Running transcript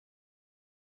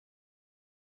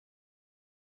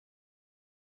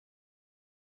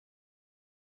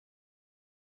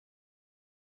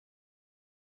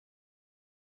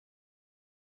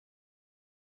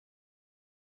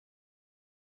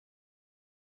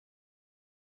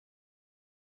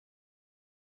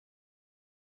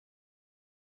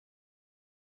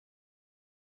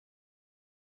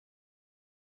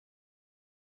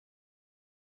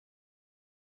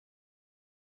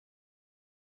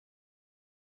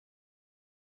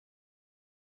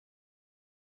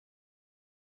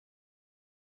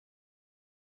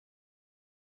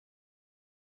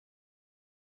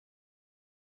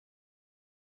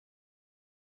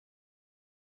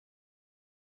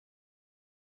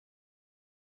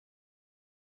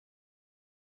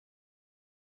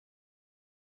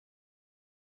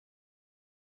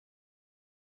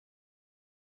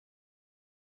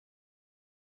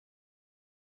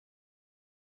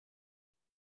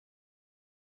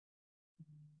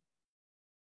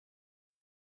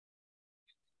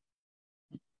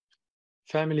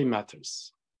Family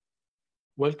Matters.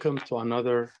 Welcome to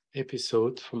another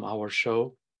episode from our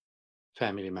show,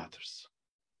 Family Matters.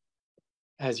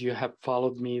 As you have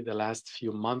followed me the last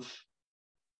few months,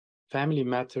 Family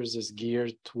Matters is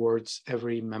geared towards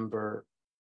every member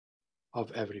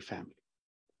of every family.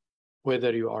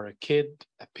 Whether you are a kid,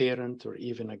 a parent, or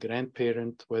even a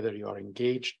grandparent, whether you are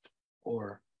engaged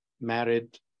or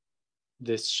married,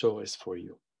 this show is for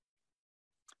you.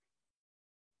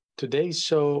 Today's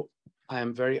show, I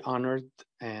am very honored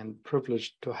and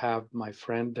privileged to have my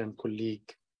friend and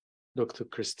colleague, Dr.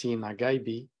 Christine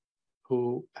Agaibi,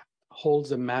 who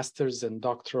holds a master's and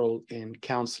doctoral in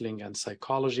counseling and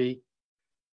psychology.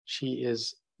 She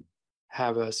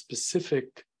have a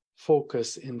specific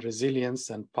focus in resilience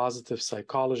and positive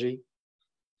psychology.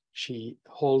 She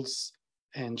holds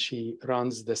and she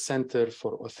runs the Center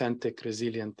for Authentic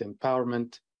Resilient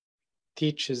Empowerment,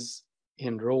 teaches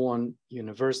in Rowan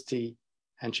University,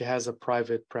 and she has a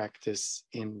private practice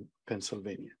in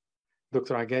Pennsylvania.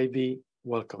 Dr. Agaibi,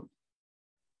 welcome.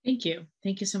 Thank you.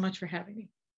 Thank you so much for having me.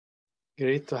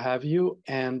 Great to have you.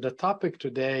 And the topic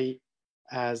today,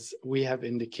 as we have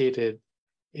indicated,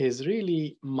 is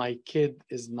really my kid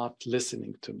is not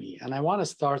listening to me. And I want to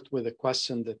start with a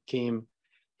question that came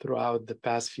throughout the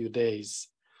past few days.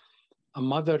 A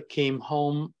mother came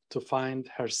home to find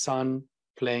her son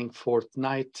playing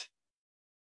Fortnite.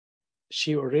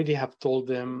 She already have told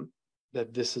them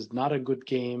that this is not a good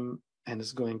game and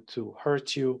is going to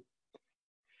hurt you.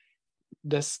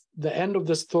 The end of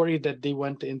the story that they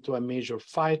went into a major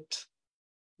fight.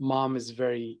 Mom is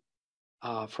very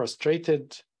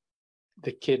frustrated.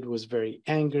 The kid was very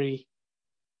angry.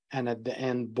 And at the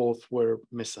end, both were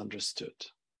misunderstood.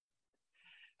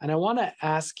 And I want to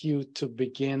ask you to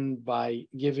begin by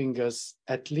giving us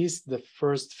at least the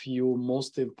first few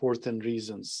most important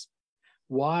reasons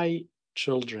why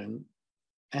children,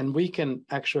 and we can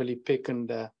actually pick in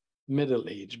the middle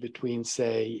age between,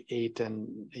 say, 8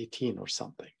 and 18 or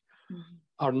something,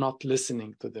 are not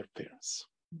listening to their parents.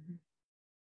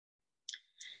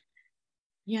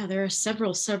 Yeah, there are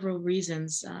several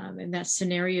reasons. In that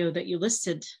scenario that you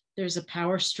listed, there's a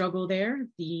power struggle there.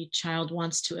 The child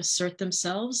wants to assert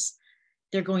themselves.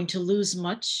 They're going to lose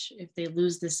much. If they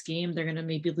lose this game, they're going to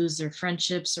maybe lose their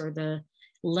friendships or the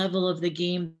level of the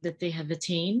game that they have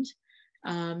attained.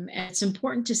 And it's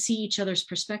important to see each other's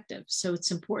perspective. So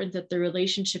it's important that the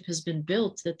relationship has been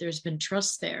built, that there's been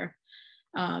trust there.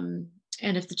 And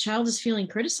if the child is feeling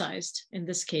criticized, in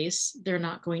this case, they're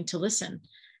not going to listen.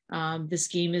 This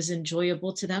game is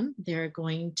enjoyable to them. They're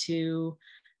going to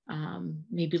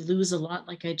maybe lose a lot,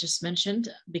 like I just mentioned,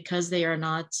 because they are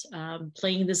not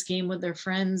playing this game with their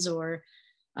friends or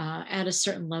at a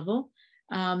certain level.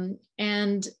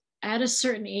 And at a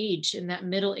certain age, in that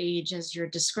middle age, as you're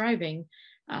describing,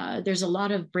 there's a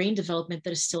lot of brain development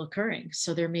that is still occurring.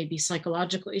 So there may be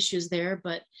psychological issues there,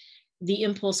 but the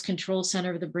impulse control center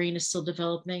of the brain is still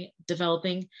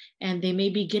developing, and they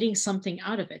may be getting something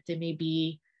out of it. They may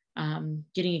be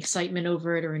getting excitement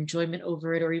over it or enjoyment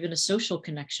over it, or even a social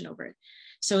connection over it.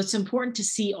 So it's important to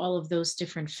see all of those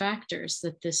different factors,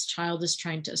 that this child is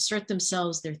trying to assert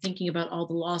themselves. They're thinking about all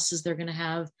the losses they're going to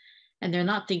have, and they're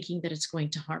not thinking that it's going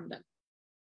to harm them.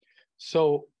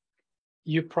 So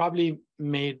you probably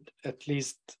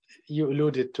you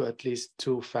alluded to at least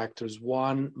two factors.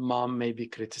 One, mom may be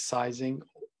criticizing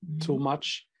too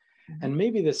much. And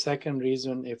maybe the second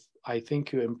reason, if I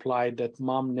think you implied that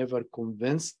mom never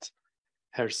convinced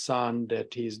her son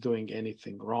that he's doing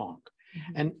anything wrong.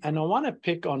 And I want to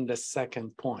pick on the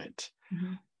second point.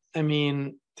 I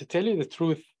mean, to tell you the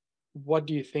truth, what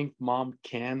do you think mom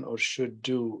can or should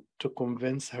do to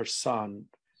convince her son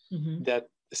that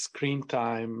screen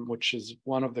time, which is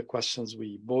one of the questions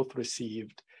we both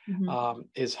received,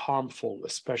 is harmful,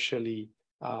 especially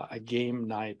a game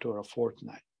night or a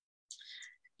Fortnite?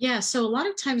 Yeah, so a lot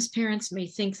of times parents may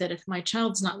think that if my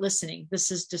child's not listening, this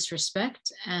is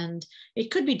disrespect, and it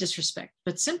could be disrespect,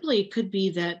 but simply it could be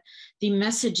that the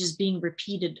message is being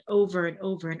repeated over and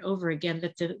over and over again,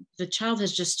 that the child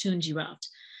has just tuned you out.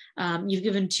 You've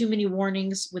given too many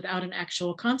warnings without an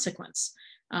actual consequence.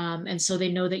 And so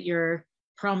they know that your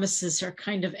promises are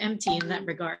kind of empty in that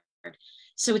regard.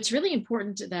 So it's really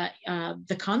important that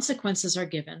the consequences are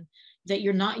given, that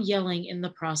you're not yelling in the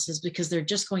process, because they're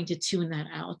just going to tune that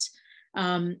out.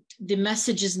 The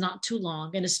message is not too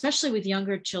long. And especially with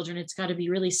younger children, it's got to be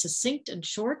really succinct and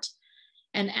short.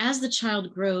 And as the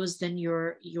child grows, then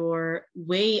your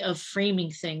way of framing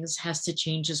things has to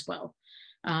change as well.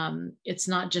 It's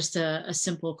not just a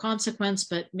simple consequence,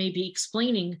 but maybe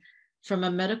explaining from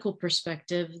a medical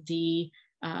perspective the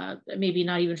maybe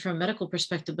not even from a medical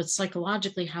perspective, but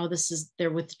psychologically, how this is,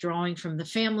 they're withdrawing from the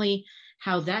family,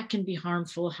 how that can be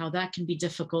harmful, how that can be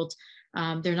difficult.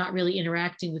 They're not really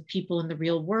interacting with people in the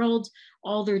real world.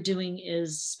 All they're doing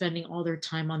is spending all their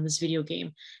time on this video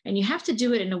game. And you have to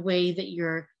do it in a way that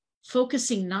you're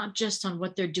focusing not just on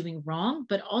what they're doing wrong,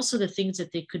 but also the things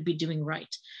that they could be doing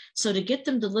right. So to get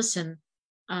them to listen,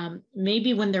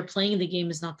 maybe when they're playing the game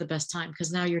is not the best time,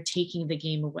 because now you're taking the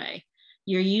game away.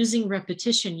 You're using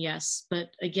repetition, yes, but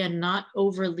again, not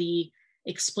overly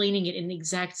explaining it in the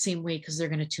exact same way, because they're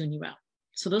going to tune you out.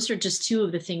 So those are just two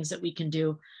of the things that we can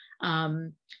do,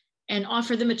 and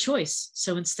offer them a choice.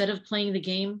 So instead of playing the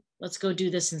game, let's go do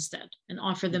this instead, and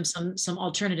offer them some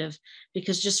alternative,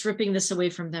 because just ripping this away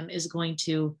from them is going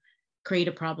to create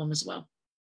a problem as well.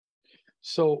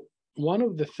 So one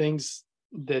of the things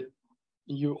that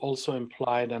you also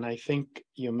implied, and I think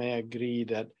you may agree,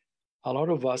 that a lot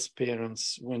of us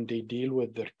parents, when they deal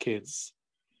with their kids,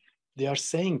 they are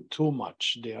saying too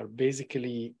much. They are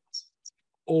basically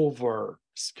over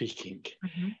speaking,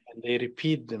 and they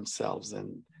repeat themselves.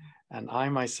 And I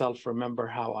myself remember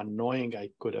how annoying I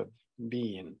could have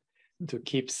been to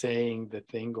keep saying the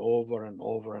thing over and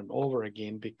over and over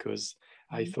again, because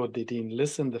I thought they didn't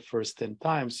listen the first 10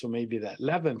 times. So maybe that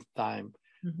 11th time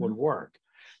will work.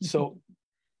 So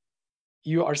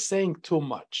you are saying too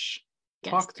much.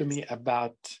 Talk to me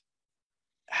about,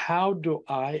 how do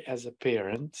I, as a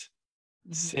parent,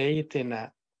 say it in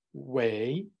a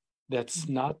way that's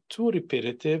not too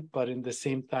repetitive, but in the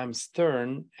same time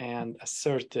stern and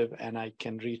assertive, and I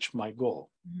can reach my goal?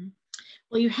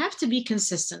 Well, you have to be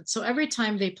consistent. So every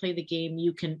time they play the game,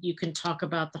 you can talk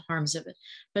about the harms of it,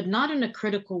 but not in a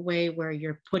critical way where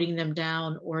you're putting them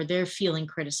down or they're feeling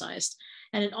criticized.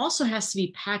 And it also has to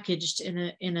be packaged in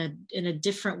a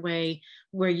different way,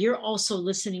 where you're also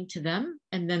listening to them,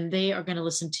 and then they are going to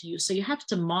listen to you. So you have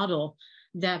to model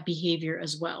that behavior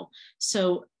as well.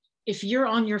 So if you're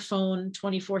on your phone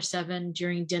 24/7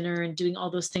 during dinner and doing all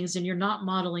those things, then you're not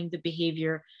modeling the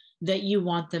behavior that you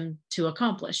want them to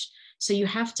accomplish. So you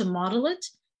have to model it,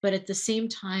 but at the same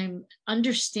time,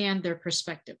 understand their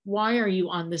perspective. Why are you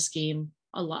on this game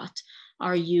a lot?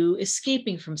 Are you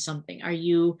escaping from something? Are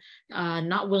you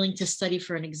not willing to study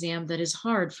for an exam that is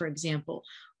hard, for example?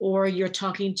 Or you're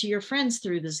talking to your friends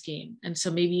through this game, and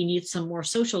so maybe you need some more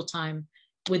social time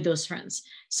with those friends.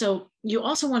 So you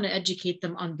also want to educate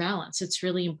them on balance. It's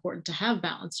really important to have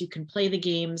balance. You can play the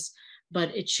games,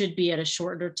 but it should be at a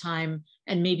shorter time,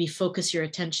 and maybe focus your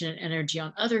attention and energy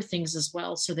on other things as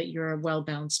well, so that you're a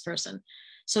well-balanced person.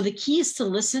 So the key is to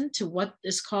listen to what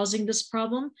is causing this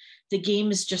problem. The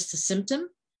game is just a symptom,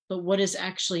 but what is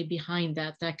actually behind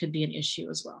that, that could be an issue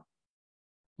as well.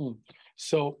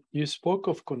 So you spoke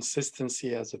of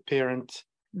consistency as a parent,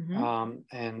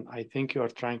 and I think you are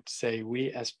trying to say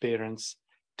we as parents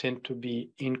tend to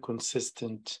be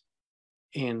inconsistent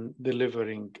in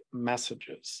delivering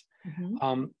messages.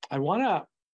 I want to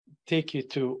take you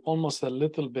to almost a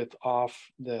little bit off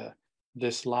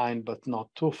this line, but not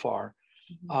too far.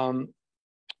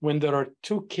 When there are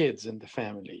two kids in the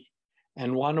family,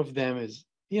 and one of them is,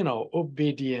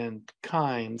 obedient,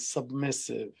 kind,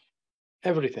 submissive,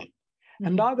 everything,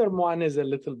 and the other one is a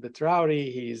little bit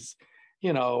rowdy, he's,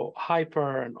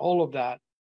 hyper and all of that,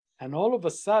 and all of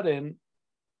a sudden,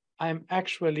 I'm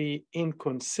actually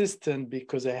inconsistent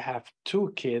because I have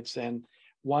two kids, and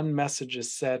one message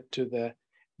is said to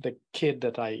the kid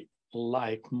that I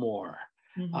like more.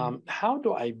 How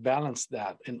do I balance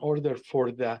that in order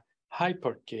for the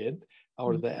hyper kid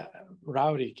or the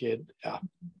rowdy kid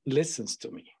listens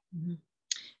to me?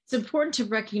 It's important to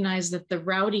recognize that the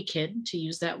rowdy kid, to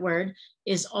use that word,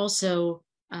 is also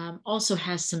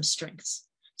has some strengths.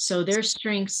 So their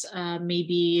strengths may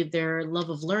be their love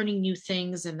of learning new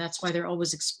things, and that's why they're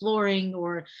always exploring,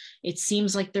 or it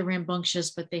seems like they're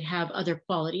rambunctious, but they have other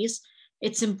qualities.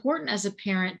 It's important as a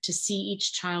parent to see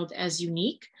each child as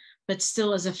unique, but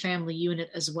still as a family unit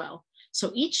as well.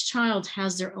 So each child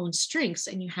has their own strengths,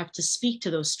 and you have to speak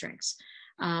to those strengths.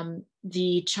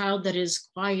 The child that is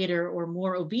quieter or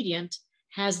more obedient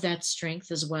has that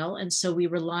strength as well. And so we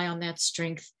rely on that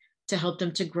strength to help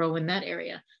them to grow in that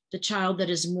area. The child that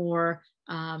is more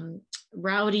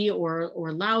rowdy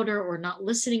or louder or not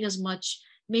listening as much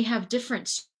may have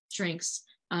different strengths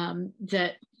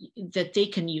that they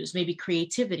can use, maybe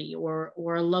creativity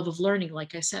or a love of learning,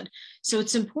 like I said. So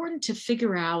it's important to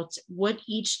figure out what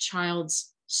each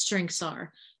child's strengths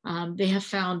are. They have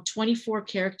found 24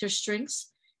 character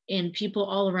strengths in people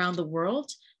all around the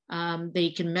world.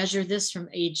 They can measure this from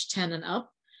age 10 and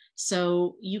up.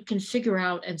 So you can figure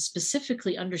out and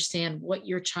specifically understand what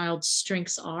your child's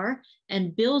strengths are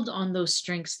and build on those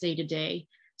strengths day to day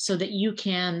so that you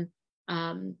can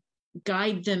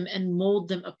guide them and mold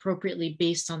them appropriately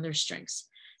based on their strengths.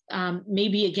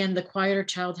 Maybe again, the quieter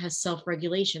child has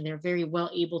self-regulation. They're very well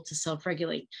able to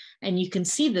self-regulate. And you can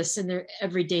see this in their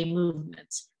everyday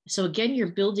movements. So again,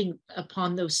 you're building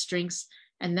upon those strengths,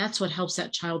 and that's what helps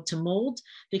that child to mold,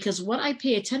 because what I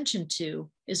pay attention to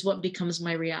is what becomes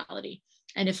my reality.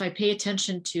 And if I pay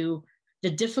attention to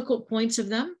the difficult points of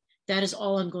them, that is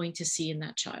all I'm going to see in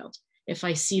that child. If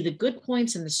I see the good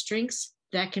points and the strengths,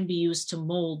 that can be used to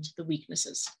mold the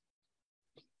weaknesses.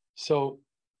 So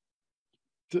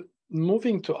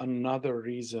moving to another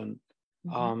reason,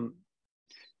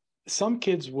 some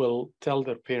kids will tell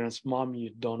their parents, Mom,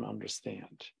 you don't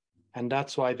understand. And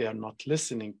that's why they are not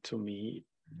listening to me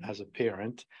as a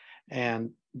parent,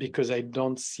 and because I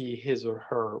don't see his or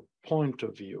her point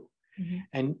of view.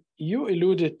 And you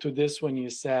alluded to this when you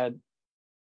said,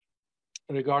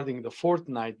 regarding the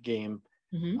Fortnite game,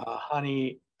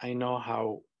 Honey, I know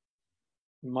how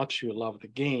much you love the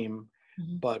game,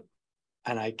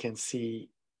 and I can see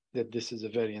that this is a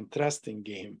very interesting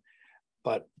game,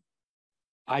 but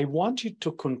I want you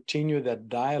to continue that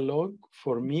dialogue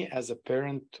for me as a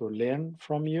parent to learn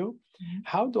from you.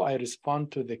 How do I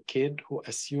respond to the kid who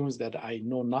assumes that I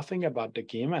know nothing about the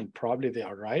game, and probably they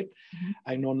are right?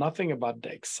 I know nothing about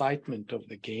the excitement of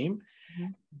the game,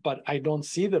 but I don't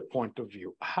see their point of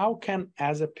view. How can,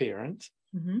 as a parent,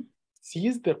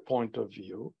 seize their point of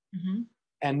view,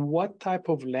 and what type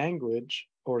of language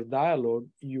or dialogue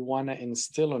you want to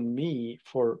instill on me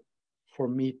for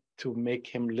me to make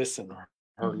him listen or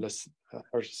her listen,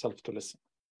 herself to listen?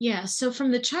 Yeah, so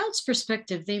from the child's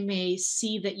perspective, they may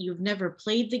see that you've never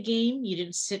played the game. You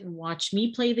didn't sit and watch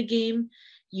me play the game.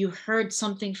 You heard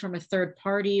something from a third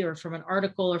party or from an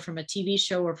article or from a TV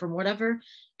show or from whatever,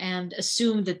 and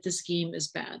assume that this game is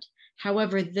bad.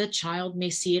 However, the child may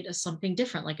see it as something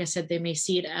different. Like I said, they may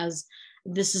see it as,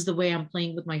 this is the way I'm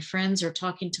playing with my friends or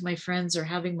talking to my friends or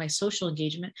having my social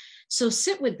engagement. So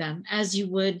sit with them as you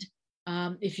would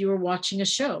if you were watching a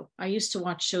show. I used to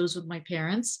watch shows with my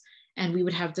parents, and we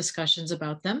would have discussions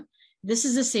about them. This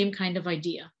is the same kind of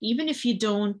idea. Even if you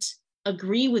don't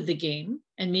agree with the game,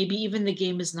 and maybe even the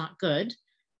game is not good,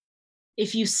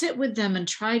 if you sit with them and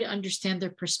try to understand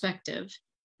their perspective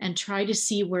and try to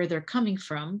see where they're coming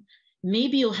from,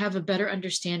 maybe you'll have a better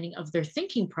understanding of their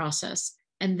thinking process,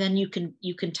 and then you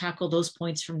can tackle those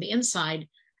points from the inside,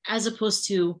 as opposed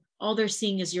to all they're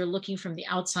seeing is you're looking from the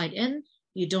outside in,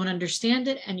 you don't understand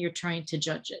it, and you're trying to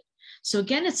judge it. So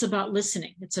again, it's about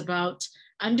listening. It's about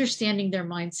understanding their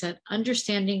mindset,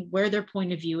 understanding where their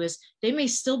point of view is. They may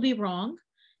still be wrong.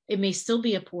 It may still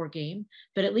be a poor game,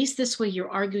 but at least this way you're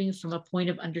arguing from a point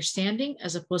of understanding,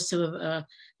 as opposed to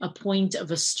a point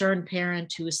of a stern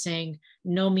parent who is saying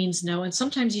no means no. And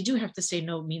sometimes you do have to say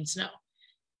no means no.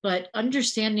 But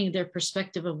understanding their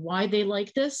perspective of why they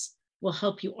like this will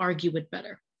help you argue it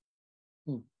better.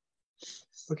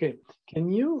 Okay,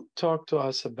 can you talk to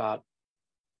us about,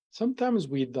 sometimes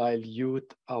we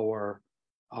dilute our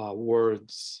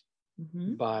words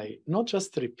by not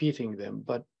just repeating them,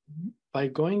 but by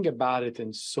going about it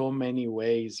in so many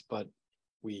ways, but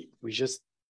we just,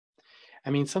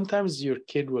 I mean, sometimes your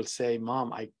kid will say,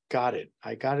 Mom, I got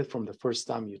it from the first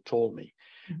time you told me.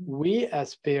 We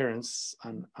as parents,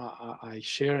 and I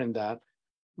share in that,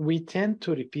 we tend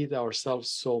to repeat ourselves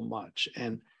so much.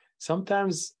 And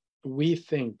sometimes we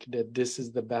think that this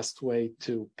is the best way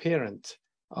to parent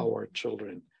our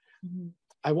children.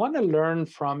 I want to learn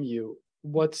from you,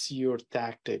 what's your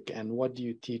tactic and what do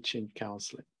you teach in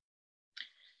counseling?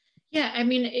 Yeah, I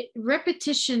mean,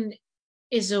 repetition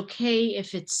is okay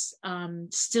if it's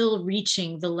still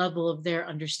reaching the level of their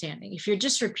understanding. If you're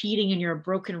just repeating and you're a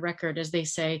broken record, as they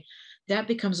say, that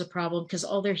becomes a problem, because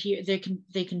all they're here, they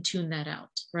can tune that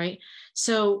out, right?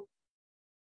 So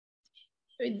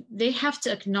they have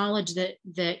to acknowledge that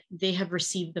they have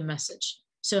received the message.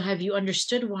 So have you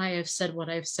understood why I've said what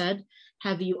I've said?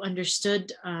 Have you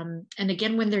understood? And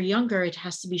again, when they're younger, it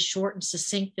has to be short and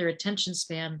succinct. Their attention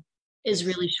span is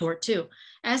really short too.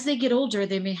 As they get older,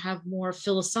 they may have more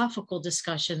philosophical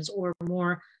discussions or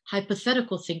more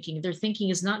hypothetical thinking. Their thinking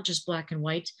is not just black and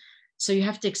white. So you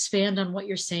have to expand on what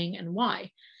you're saying and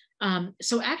why.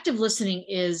 So active listening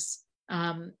is,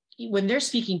 when they're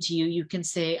speaking to you, you can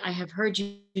say, I have heard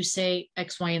you say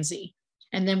X, Y, and Z.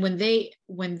 And then when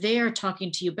they are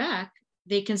talking to you back,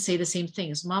 they can say the same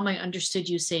things. Mom, I understood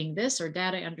you saying this, or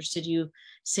Dad, I understood you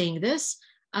saying this.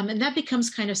 And that becomes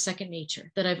kind of second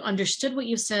nature, that I've understood what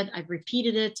you said, I've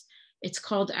repeated it. It's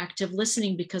called active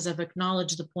listening because I've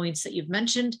acknowledged the points that you've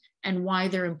mentioned and why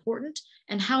they're important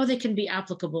and how they can be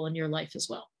applicable in your life as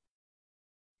well.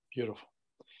 Beautiful.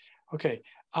 Okay.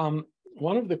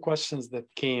 one of the questions that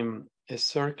came is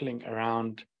circling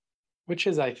around, which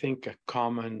is, I think, a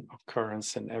common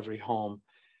occurrence in every home.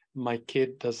 My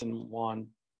kid doesn't want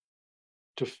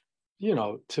to,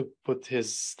 to put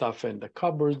his stuff in the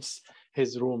cupboards.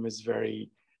 His room is very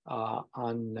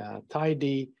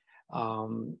untidy.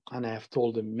 And I have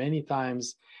told him many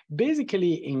times,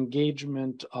 basically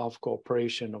engagement of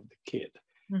cooperation of the kid.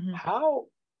 Mm-hmm. How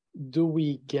do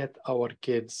we get our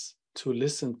kids to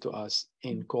listen to us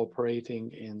in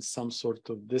cooperating in some sort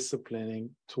of disciplining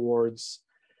towards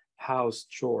house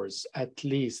chores, at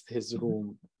least his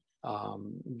room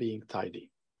being tidy?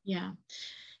 Yeah.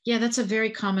 Yeah, that's a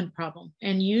very common problem.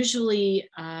 And usually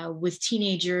with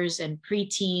teenagers and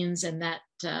preteens and that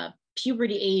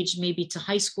puberty age, maybe to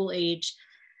high school age,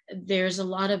 there's a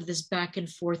lot of this back and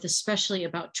forth, especially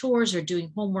about chores or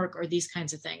doing homework or these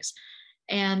kinds of things.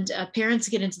 And parents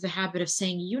get into the habit of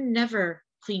saying, you never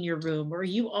clean your room, or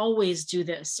you always do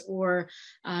this, or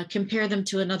compare them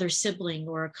to another sibling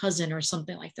or a cousin or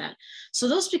something like that. So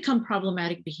those become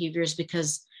problematic behaviors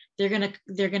because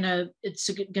it's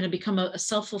gonna become a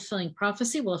self-fulfilling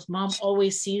prophecy. Well, if mom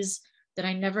always sees that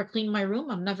I never clean my room,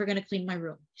 I'm never gonna clean my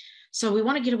room. So we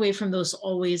want to get away from those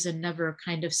always and never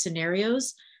kind of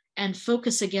scenarios and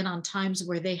focus again on times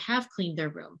where they have cleaned their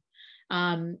room.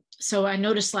 So I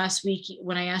noticed last week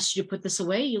when I asked you to put this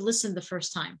away, you listened the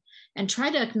first time and try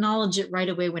to acknowledge it right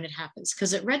away when it happens,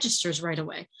 because it registers right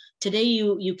away. Today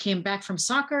you came back from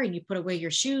soccer and you put away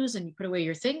your shoes and you put away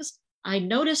your things. I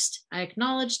noticed, I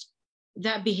acknowledged.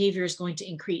 That behavior is going to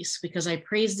increase because I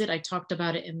praised it. I talked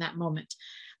about it in that moment.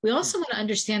 We also want to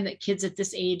understand that kids at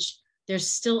this age, there's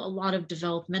still a lot of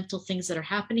developmental things that are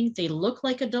happening. They look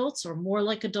like adults or more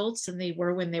like adults than they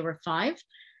were when they were 5,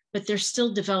 but they're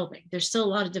still developing. There's still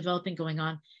a lot of developing going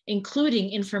on,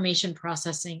 including information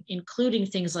processing, including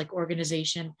things like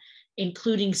organization,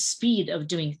 including speed of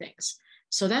doing things.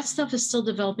 So that stuff is still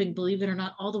developing, believe it or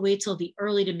not, all the way till the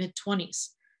early to mid 20s.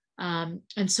 And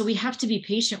so we have to be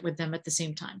patient with them at the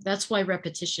same time. That's why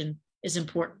repetition is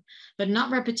important, but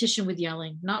not repetition with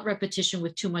yelling, not repetition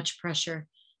with too much pressure,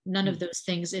 none of those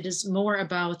things. It is more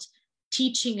about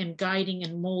teaching and guiding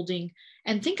and molding.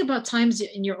 And think about times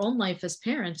in your own life as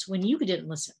parents when you didn't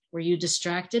listen. Were you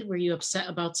distracted? Were you upset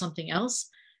about something else?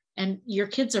 And your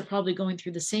kids are probably going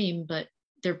through the same, but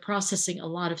they're processing a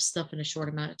lot of stuff in a short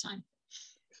amount of time.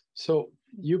 So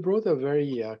you brought a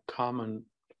very common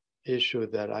issue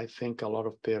that I think a lot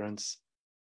of parents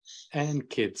and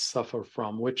kids suffer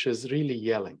from, which is really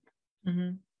yelling.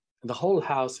 Mm-hmm. The whole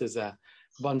house is a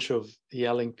bunch of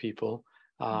yelling people.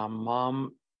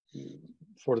 Mom,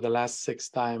 for the last 6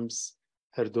 times,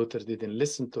 her daughter didn't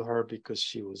listen to her because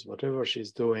she was whatever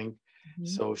she's doing. Mm-hmm.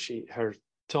 So her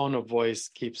tone of voice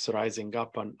keeps rising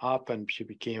up, and she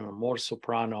became a more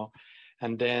soprano.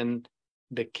 And then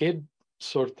the kid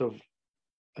sort of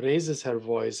raises her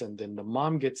voice, and then the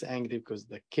mom gets angry because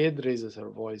the kid raises her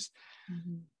voice,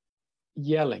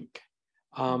 yelling.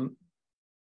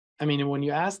 I mean, when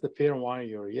you ask the parent why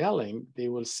you're yelling, they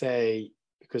will say,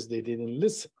 because they didn't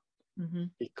listen,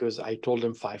 because I told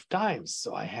them 5 times,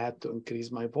 so I had to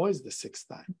increase my voice the 6th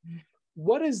time.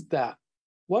 What is that?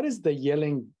 What is the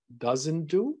yelling doesn't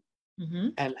do?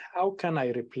 And how can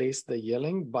I replace the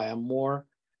yelling by a more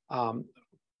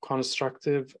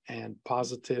constructive and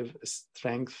positive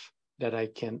strength that I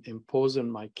can impose on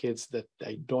my kids, that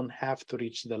I don't have to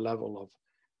reach the level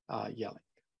of yelling?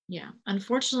 Yeah,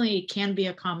 unfortunately, it can be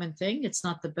a common thing. It's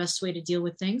not the best way to deal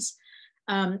with things.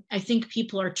 I think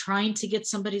people are trying to get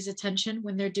somebody's attention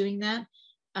when they're doing that.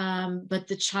 But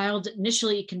the child,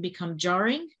 initially, it can become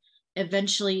jarring.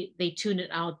 Eventually, they tune it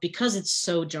out because it's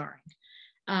so jarring.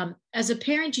 As a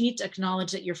parent, you need to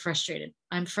acknowledge that you're frustrated.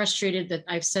 I'm frustrated that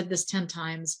I've said this 10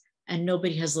 times and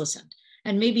nobody has listened.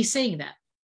 And maybe saying that,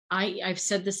 I've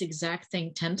said this exact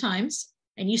thing 10 times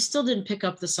and you still didn't pick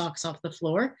up the socks off the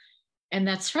floor. And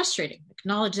that's frustrating.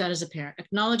 Acknowledge that as a parent.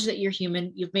 Acknowledge that you're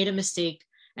human, you've made a mistake,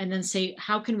 and then say,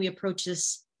 how can we approach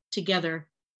this together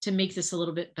to make this a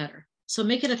little bit better? So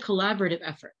make it a collaborative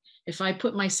effort. If I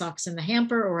put my socks in the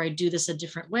hamper or I do this a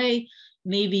different way,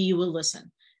 maybe you will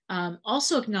listen.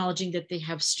 Also acknowledging that they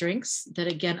have strengths that,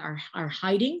 again, are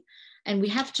hiding. And we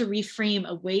have to reframe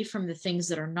away from the things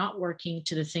that are not working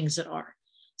to the things that are.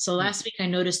 So last week, I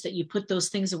noticed that you put those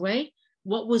things away.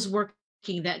 What was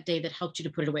working that day that helped you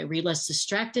to put it away? Were you less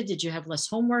distracted? Did you have less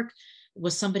homework?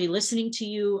 Was somebody listening to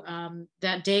you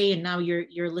that day and now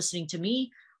you're listening to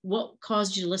me? What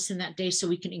caused you to listen that day, so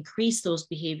we can increase those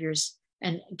behaviors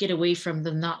and get away from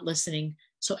the not listening,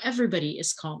 so everybody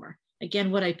is calmer? Again,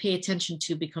 what I pay attention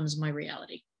to becomes my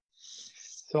reality.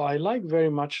 So I like very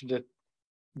much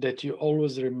that you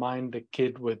always remind the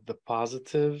kid with the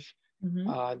positive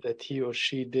that he or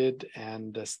she did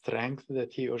and the strength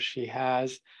that he or she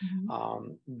has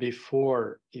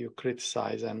before you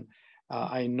criticize. And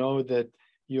I know that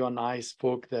you and I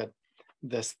spoke that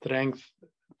the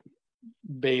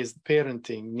strength-based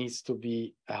parenting needs to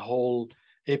be a whole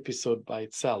episode by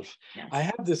itself. Yes. I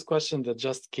have this question that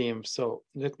just came, so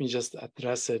let me just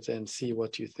address it and see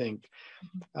what you think.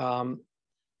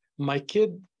 My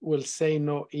kid will say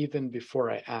no even before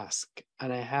I ask,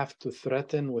 and I have to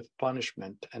threaten with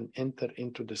punishment and enter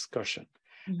into discussion.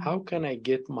 How can I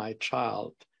get my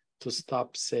child to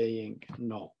stop saying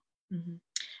no?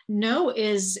 No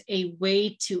is a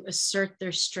way to assert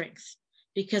their strength,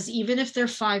 because even if they're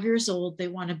 5 years old, they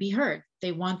want to be heard.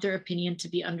 They want their opinion to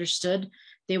be understood.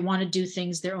 They want to do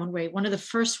things their own way. One of the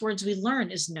first words we learn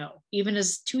is no, even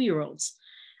as 2-year-olds.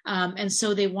 And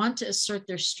so they want to assert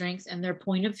their strength and their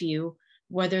point of view,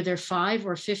 whether they're 5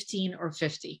 or 15 or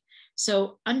 50.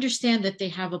 So understand that they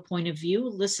have a point of view.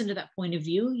 Listen to that point of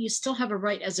view. You still have a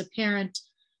right as a parent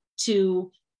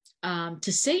to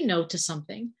say no to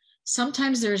something.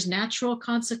 Sometimes there's natural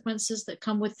consequences that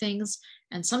come with things,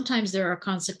 and sometimes there are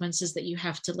consequences that you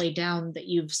have to lay down, that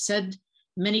you've said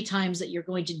many times that you're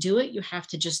going to do it. You have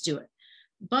to just do it.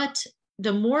 But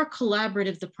the more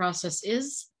collaborative the process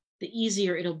is, the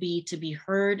easier it'll be to be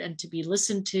heard and to be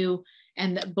listened to,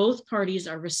 and that both parties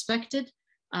are respected.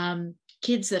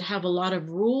 Kids that have a lot of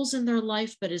rules in their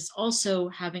life, but is also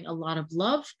having a lot of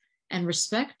love and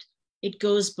respect, it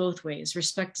goes both ways.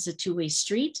 Respect is a two-way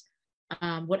street.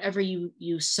 Whatever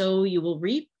you sow, you will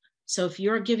reap. So if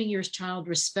you're giving your child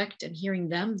respect and hearing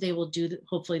them, they will do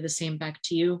hopefully the same back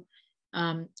to you.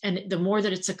 And the more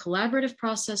that it's a collaborative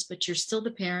process, but you're still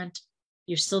the parent,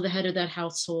 you're still the head of that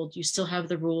household, you still have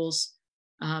the rules,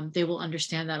 they will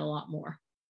understand that a lot more.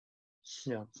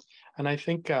 Yeah. And I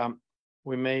think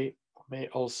we may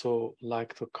also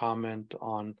like to comment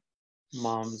on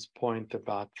Mom's point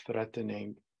about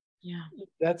threatening. Yeah.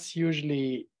 That's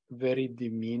usually very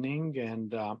demeaning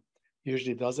and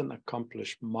usually doesn't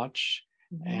accomplish much.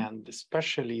 And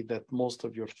especially that most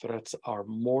of your threats are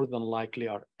more than likely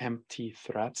are empty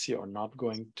threats. You're not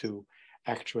going to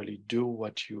actually do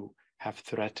what you have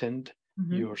threatened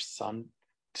your son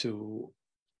to.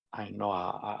 I know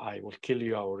I will kill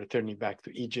you. I will return you back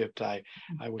to Egypt. I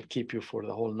will keep you for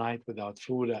the whole night without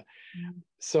food.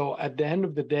 So at the end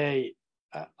of the day,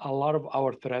 a lot of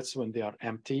our threats, when they are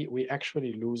empty, we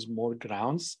actually lose more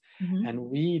grounds, and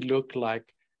we look like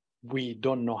we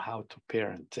don't know how to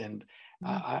parent. And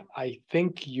I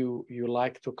think you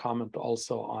like to comment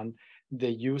also on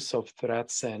the use of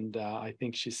threats, and I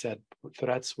think she said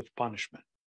threats with punishment.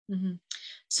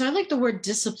 So I like the word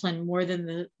discipline more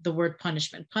than the word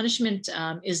punishment. Punishment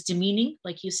is demeaning,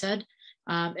 like you said.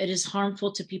 It is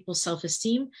harmful to people's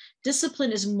self-esteem.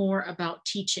 Discipline is more about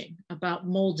teaching, about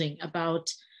molding,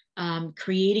 about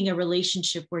creating a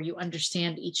relationship where you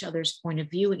understand each other's point of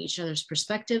view and each other's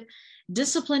perspective.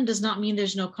 Discipline does not mean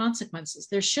there's no consequences.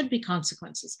 There should be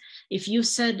consequences. If you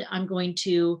said, I'm going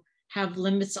to have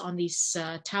limits on these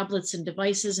tablets and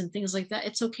devices and things like that,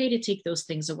 it's okay to take those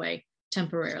things away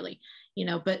temporarily,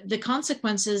 but the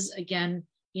consequences, again,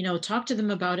 talk to them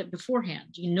about it beforehand.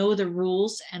 The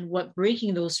rules and what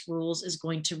breaking those rules is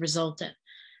going to result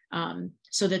in,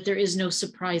 so that there is no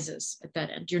surprises at that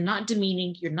end. You're not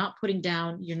demeaning, you're not putting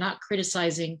down, you're not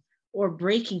criticizing or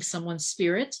breaking someone's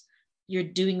spirit. You're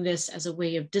doing this as a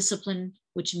way of discipline,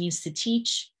 which means to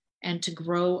teach and to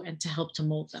grow and to help to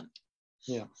mold them.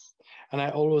 Yeah. And I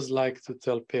always like to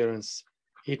tell parents,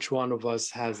 each one of us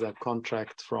has a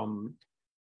contract from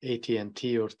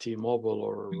AT&T or T-Mobile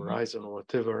or Verizon or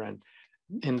whatever. And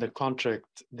in the contract,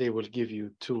 they will give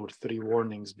you 2 or 3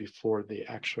 warnings before they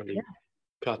actually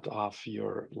cut off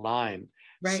your line.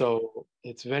 Right. So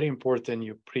it's very important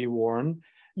you pre-warn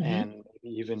and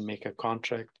even make a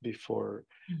contract before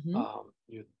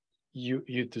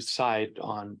you decide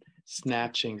on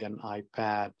snatching an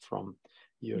iPad from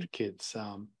your kids'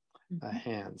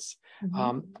 hands.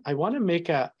 I want to make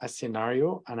a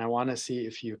scenario, and I want to see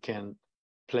if you can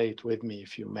play it with me,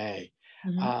 if you may.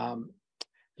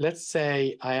 Let's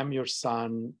say I am your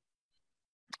son.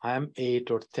 I am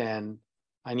 8 or 10.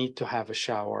 I need to have a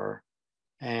shower,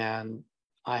 and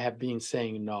I have been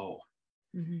saying no.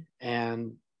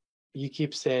 And you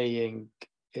keep saying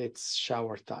it's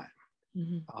shower time.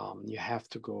 You have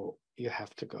to go. You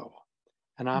have to go.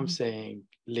 And I'm saying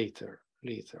later.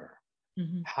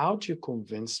 How do you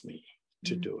convince me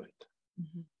to do it?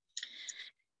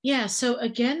 Yeah, so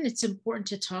again, it's important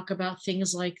to talk about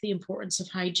things like the importance of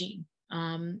hygiene.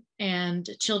 And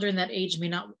children that age may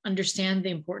not understand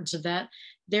the importance of that.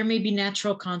 There may be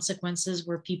natural consequences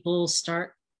where people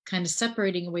start kind of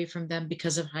separating away from them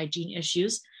because of hygiene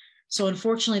issues. So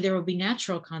unfortunately, there will be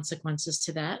natural consequences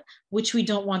to that, which we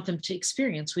don't want them to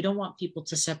experience. We don't want people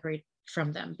to separate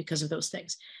from them because of those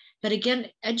things. But again,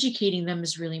 educating them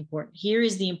is really important. Here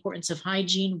is the importance of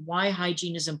hygiene, why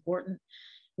hygiene is important,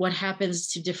 what happens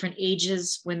to different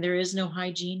ages when there is no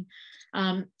hygiene.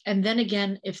 And then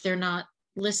again, if they're not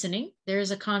listening, there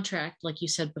is a contract, like you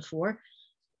said before.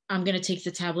 I'm going to take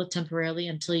the tablet temporarily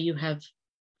until you have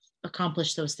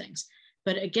accomplished those things.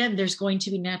 But again, there's going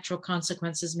to be natural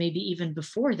consequences, maybe even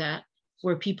before that,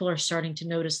 where people are starting to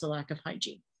notice the lack of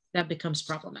hygiene. That becomes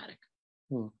problematic.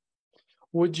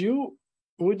 Would you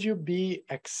be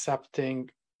accepting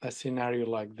a scenario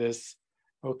like this?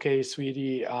 Okay,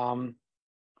 sweetie,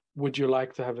 would you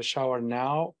like to have a shower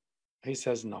now? He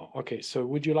says no. Okay, so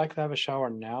would you like to have a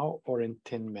shower now or in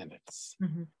 10 minutes?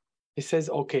 Mm-hmm. He says,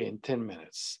 okay, in 10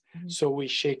 minutes. Mm-hmm. So we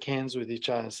shake hands with each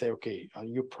other and say, okay,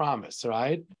 you promise,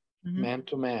 right? Mm-hmm. Man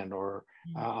to man, or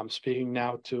I'm speaking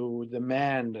now to the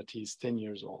man that he's 10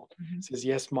 years old. Mm-hmm. He says,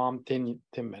 yes, mom, 10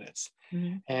 minutes.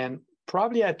 Mm-hmm. And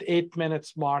probably at 8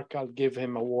 minutes mark, I'll give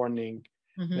him a warning.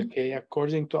 Mm-hmm. Okay,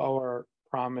 according to our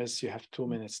promise, you have 2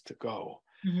 minutes to go.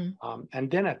 Mm-hmm. And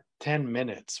then at 10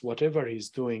 minutes, whatever he's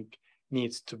doing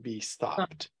needs to be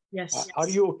stopped. Yes. Are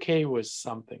you okay with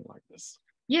something like this?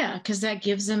 Yeah, because that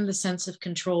gives them the sense of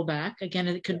control back. Again,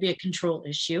 it could be a control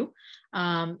issue.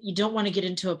 You don't want to get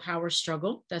into a power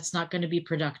struggle. That's not going to be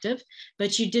productive.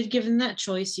 But you did give them that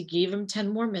choice. You gave them 10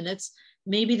 more minutes.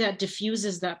 Maybe that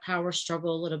diffuses that power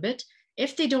struggle a little bit.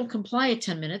 If they don't comply at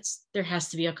 10 minutes, there has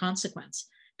to be a consequence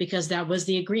because that was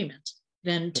the agreement.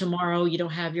 Then tomorrow you don't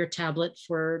have your tablet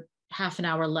for half an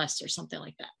hour less or something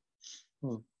like that.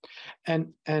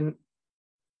 And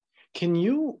can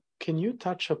you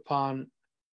touch upon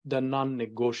the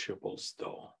non-negotiables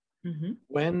though? Mm-hmm.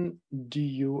 When do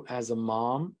you, as a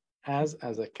mom, as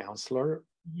a counselor,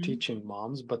 Mm-hmm. teaching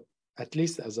moms, but at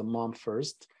least as a mom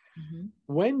first, mm-hmm.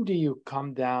 when do you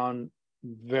come down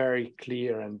very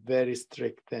clear and very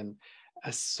strict and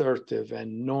assertive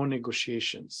and no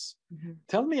negotiations? Mm-hmm.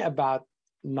 Tell me about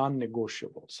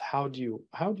non-negotiables. How do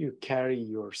you carry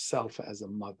yourself as a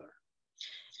mother?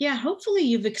 Yeah, hopefully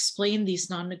you've explained these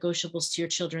non-negotiables to your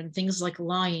children, things like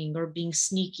lying or being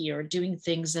sneaky or doing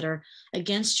things that are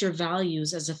against your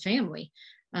values as a family.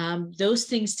 Those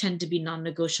things tend to be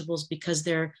non-negotiables because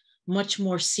they're much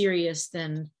more serious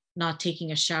than not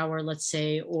taking a shower, let's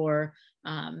say, or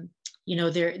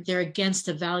they're against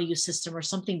a value system or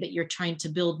something that you're trying to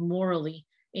build morally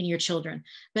in your children.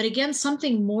 But again,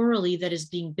 something morally that is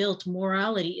being built,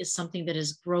 morality is something that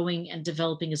is growing and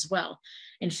developing as well.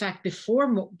 In fact,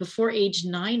 before age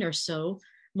 9 or so,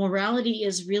 morality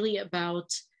is really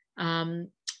about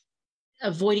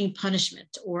avoiding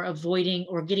punishment or avoiding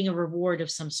or getting a reward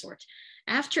of some sort.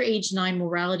 After age 9,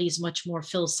 morality is much more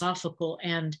philosophical,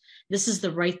 and this is the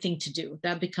right thing to do.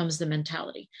 That becomes the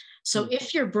mentality. So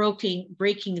if you're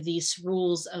breaking these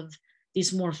rules of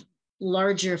these more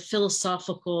larger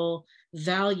philosophical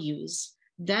values,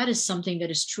 that is something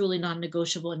that is truly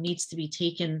non-negotiable and needs to be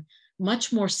taken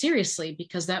much more seriously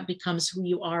because that becomes who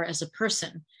you are as a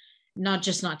person, not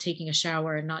just not taking a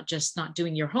shower and not just not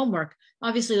doing your homework.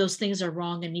 Obviously, those things are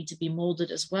wrong and need to be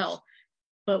molded as well.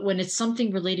 But when it's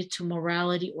something related to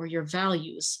morality or your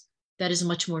values, that is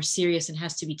much more serious and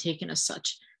has to be taken as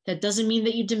such. That doesn't mean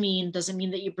that you demean, doesn't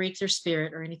mean that you break their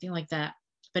spirit or anything like that,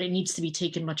 but it needs to be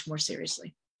taken much more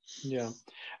seriously. Yeah.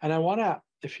 And I want to,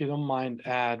 if you don't mind,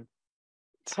 add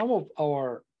some of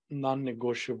our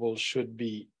non-negotiables should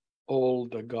be all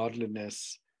the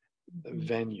godliness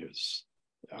venues.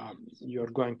 You're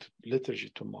going to liturgy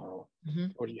tomorrow,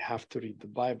 or you have to read the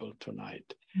Bible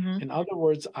tonight. In other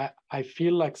words, I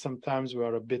feel like sometimes we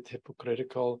are a bit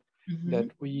hypocritical that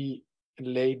we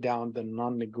lay down the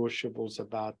non-negotiables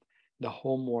about the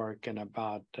homework and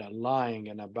about lying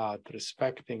and about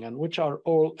respecting, and which are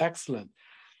all excellent.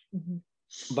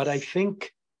 But I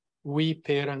think we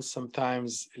parents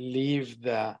sometimes leave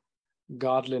the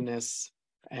godliness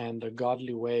and the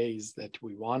godly ways that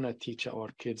we want to teach our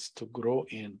kids to grow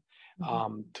in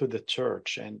to the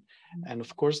church. And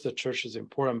of course, the church is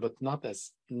important, but not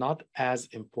as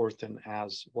important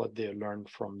as what they learn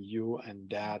from you and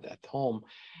dad at home.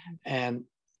 And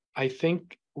I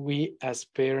think we as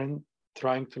parents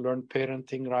trying to learn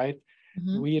parenting right,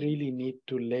 we really need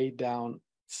to lay down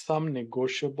some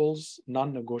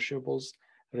non-negotiables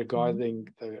regarding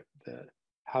the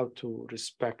how to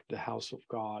respect the house of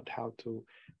God, how to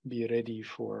be ready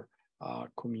for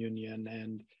communion,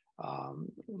 and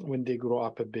when they grow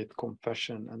up a bit,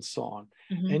 confession, and so on.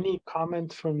 Any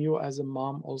comment from you as a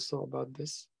mom also about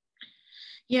this?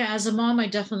 Yeah, as a mom, I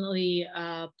definitely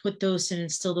put those and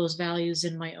instill those values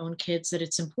in my own kids, that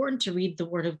it's important to read the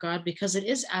Word of God because it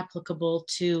is applicable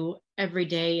to every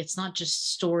day. It's not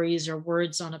just stories or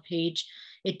words on a page.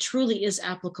 It truly is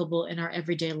applicable in our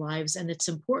everyday lives. And it's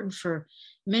important for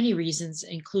many reasons,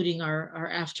 including our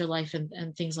afterlife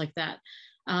and things like that.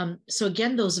 So,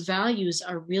 again, those values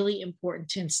are really important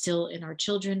to instill in our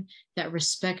children, that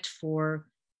respect for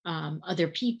other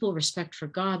people, respect for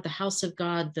God, the house of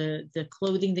God, the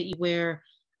clothing that you wear.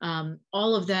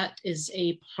 All of that is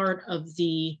a part of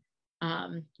the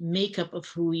makeup of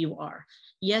who you are.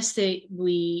 Yes,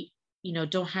 we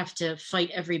don't have to fight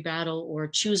every battle or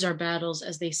choose our battles,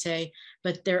 as they say,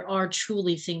 but there are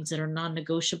truly things that are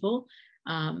non-negotiable,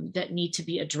 that need to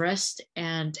be addressed.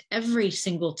 And every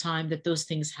single time that those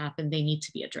things happen, they need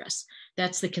to be addressed.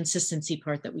 That's the consistency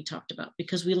part that we talked about,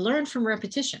 because we learn from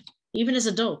repetition. Even as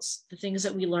adults, the things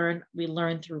that we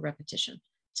learn through repetition.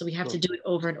 So we have to do it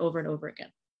over and over and over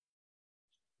again.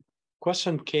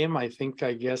 Question came, I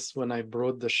guess, when I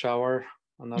brought the shower.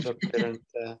 Another parent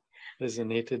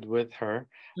resonated with her.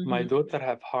 Mm-hmm. My daughter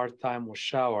have hard time with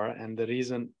shower, and the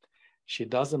reason she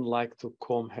doesn't like to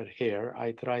comb her hair.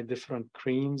 I try different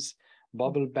creams,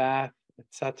 bubble bath,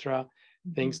 etc.,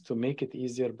 things to make it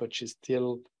easier, but she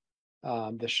still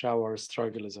the shower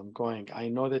struggle is ongoing. I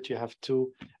know that you have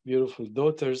two beautiful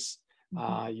daughters.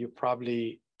 You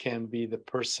probably can be the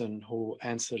person who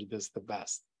answered this the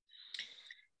best.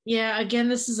 Yeah, again,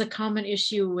 this is a common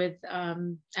issue with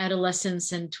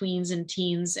adolescents and tweens and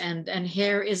teens, and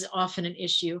hair is often an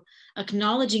issue.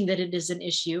 Acknowledging that it is an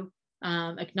issue,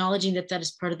 acknowledging that that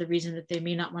is part of the reason that they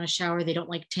may not want to shower. They don't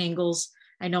like tangles.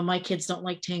 I know my kids don't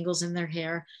like tangles in their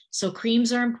hair. So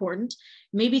creams are important.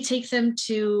 Maybe take them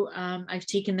to, I've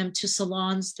taken them to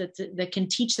salons that can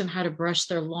teach them how to brush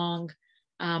their long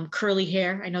curly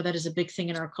hair. I know that is a big thing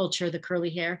in our culture, the curly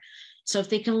hair. So if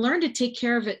they can learn to take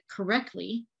care of it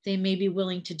correctly, they may be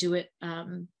willing to do it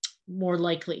more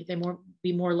likely.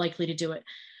 Be more likely to do it.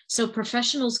 So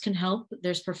professionals can help.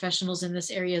 There's professionals in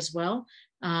this area as well.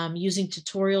 Using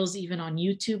tutorials even on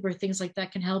YouTube or things like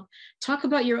that can help. Talk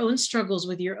about your own struggles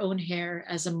with your own hair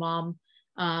as a mom.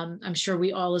 I'm sure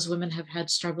we all as women have had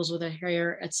struggles with our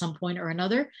hair at some point or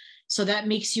another. So that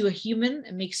makes you a human.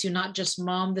 It makes you not just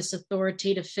mom, this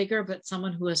authoritative figure, but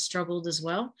someone who has struggled as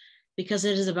well, because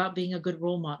it is about being a good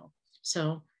role model.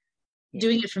 So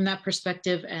doing it from that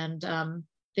perspective, and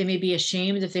they may be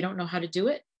ashamed if they don't know how to do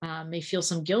it, may feel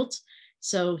some guilt.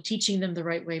 So teaching them the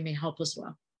right way may help as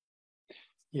well.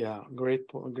 Yeah, great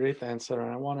answer.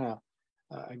 And I want to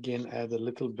again add a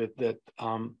little bit that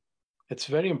it's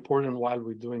very important while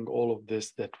we're doing all of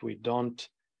this that we don't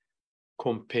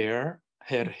compare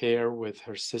her hair with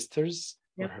her sister's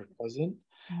or her cousin,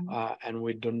 and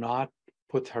we do not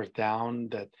put her down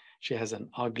that she has an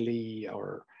ugly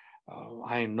or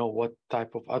I know what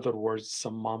type of other words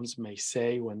some moms may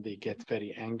say when they get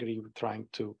very angry trying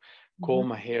to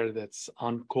comb a hair that's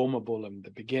uncombable in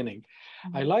the beginning.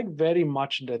 I like very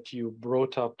much that you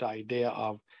brought up the idea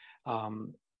of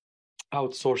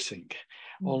outsourcing,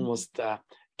 almost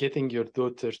getting your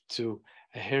daughter to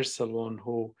a hair salon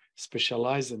who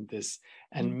specialize in this,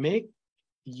 and make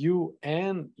you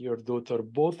and your daughter,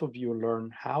 both of you,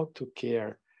 learn how to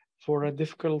care for a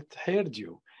difficult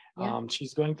hairdo.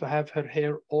 She's going to have her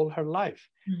hair all her life.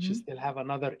 She still have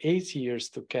another 8 years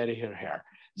to carry her hair.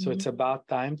 So it's about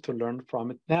time to learn from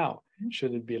it now.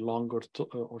 Should it be long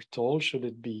or tall? Should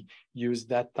it be use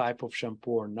that type of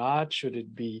shampoo or not? Should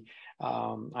it be,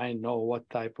 I know what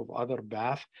type of other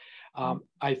bath?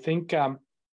 I think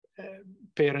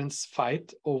parents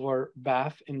fight over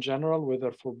bath in general,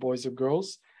 whether for boys or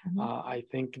girls. I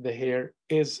think the hair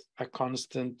is a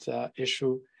constant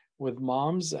issue with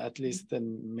moms, at least in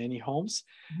many homes.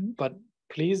 But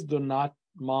please do not,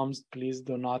 moms, please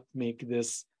do not make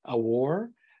this a war.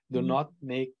 Do not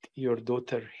make your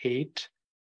daughter hate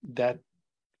that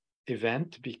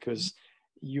event, because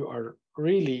you are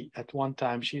really, at one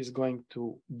time, she is going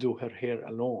to do her hair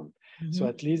alone. So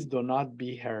at least do not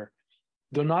be her.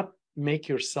 Do not make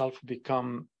yourself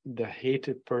become the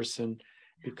hated person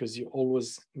because you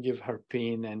always give her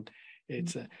pain. And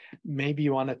it's maybe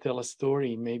you want to tell a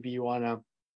story. Maybe you want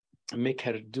to make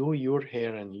her do your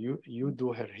hair and you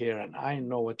do her hair. And I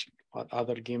know what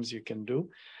other games you can do.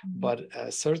 But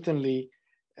certainly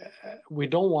we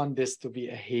don't want this to be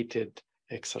a hated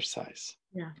exercise.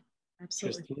 Yeah,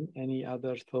 absolutely. Christine, any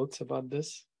other thoughts about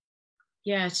this?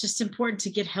 Yeah, it's just important to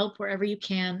get help wherever you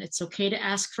can. It's okay to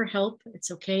ask for help. It's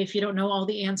okay if you don't know all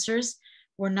the answers.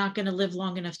 We're not going to live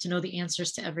long enough to know the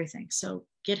answers to everything. So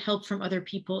get help from other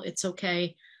people. It's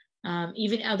okay.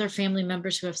 Even other family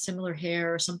members who have similar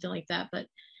hair or something like that. But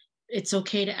it's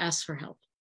okay to ask for help.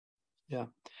 Yeah.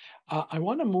 I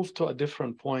want to move to a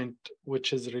different point,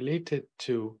 which is related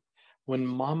to when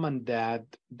mom and dad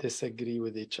disagree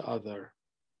with each other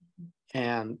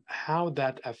and how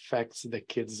that affects the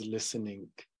kids listening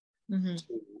to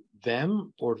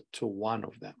them or to one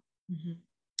of them.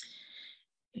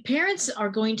 Parents are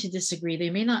going to disagree. They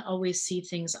may not always see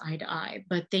things eye to eye,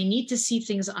 but they need to see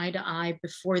things eye to eye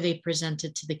before they present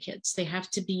it to the kids. They have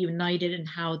to be united in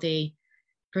how they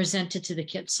present it to the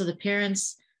kids. So the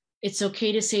parents, it's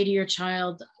okay to say to your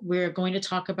child, we're going to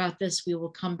talk about this. We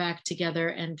will come back together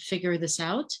and figure this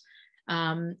out.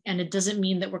 And it doesn't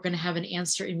mean that we're going to have an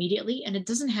answer immediately, and it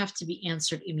doesn't have to be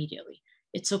answered immediately.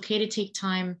 It's okay to take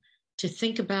time to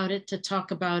think about it, to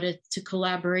talk about it, to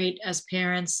collaborate as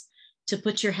parents, to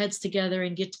put your heads together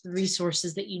and get to the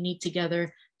resources that you need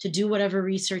together, to do whatever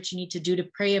research you need to do, to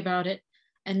pray about it,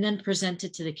 and then present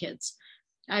it to the kids.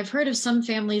 I've heard of some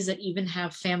families that even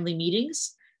have family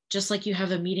meetings, just like you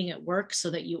have a meeting at work so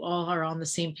that you all are on the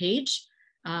same page.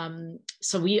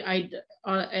 So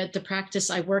at the practice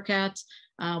I work at,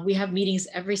 we have meetings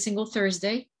every single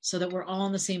Thursday so that we're all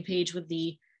on the same page with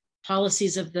the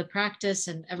policies of the practice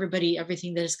and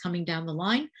everything that is coming down the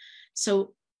line.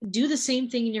 So do the same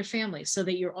thing in your family so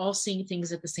that you're all seeing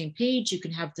things at the same page. You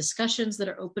can have discussions that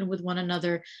are open with one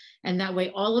another. And that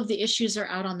way, all of the issues are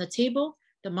out on the table.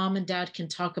 The mom and dad can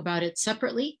talk about it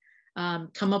separately,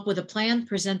 come up with a plan,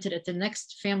 present it at the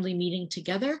next family meeting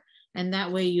together. And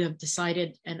that way you have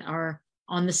decided and are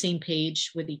on the same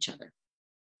page with each other.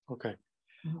 Okay.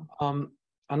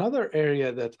 Another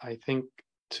area that I think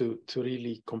to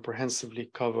really comprehensively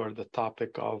cover the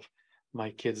topic of my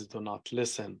kids do not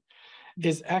listen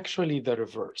is actually the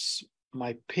reverse.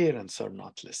 My parents are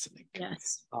not listening.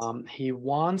 Yes. He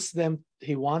wants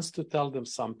to tell them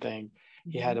something.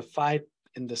 He had a fight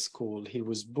in the school. He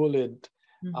was bullied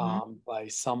by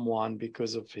someone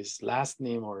because of his last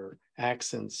name or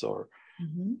accents or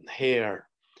hair.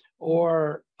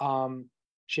 Or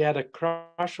she had a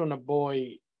crush on a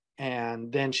boy,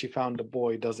 and then she found the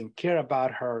boy doesn't care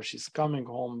about her. She's coming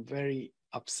home very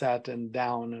upset and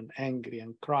down and angry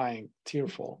and crying,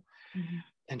 tearful.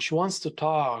 And she wants to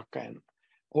talk,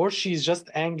 or she's just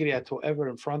angry at whoever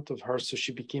in front of her. So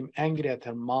she became angry at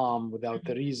her mom without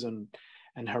the reason.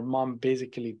 And her mom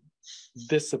basically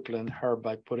disciplined her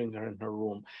by putting her in her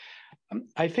room.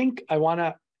 I think I want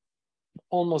to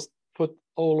almost put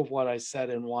all of what I said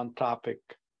in one topic.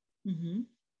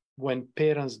 When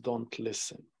parents don't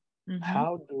listen,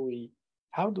 how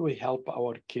do we help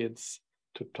our kids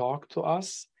to talk to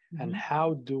us? And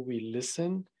how do we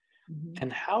listen?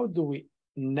 And how do we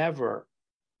never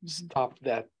stop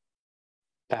that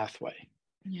pathway?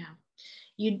 Yeah.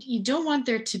 You don't want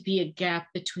there to be a gap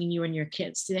between you and your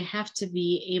kids. They have to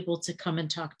be able to come and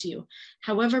talk to you.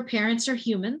 However, parents are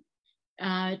human.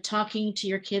 Talking to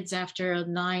your kids after a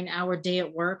 9-hour day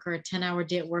at work or a 10-hour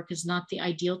day at work is not the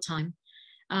ideal time.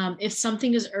 If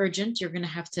something is urgent, you're going to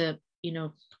have to,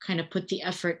 kind of put the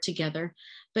effort together.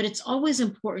 But it's always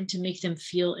important to make them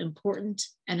feel important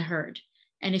and heard.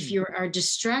 And if you are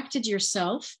distracted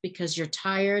yourself because you're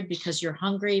tired, because you're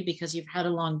hungry, because you've had a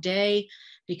long day,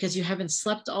 because you haven't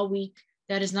slept all week,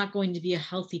 that is not going to be a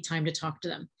healthy time to talk to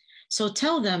them. So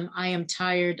tell them, I am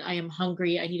tired, I am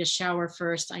hungry, I need a shower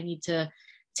first, I need to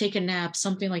take a nap,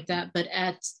 something like that. But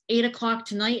at 8 o'clock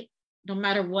tonight, no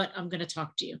matter what, I'm going to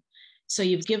talk to you. So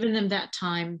you've given them that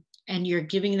time and you're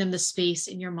giving them the space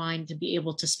in your mind to be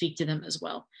able to speak to them as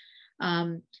well.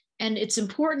 And it's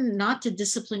important not to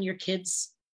discipline your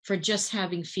kids for just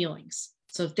having feelings.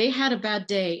 So if they had a bad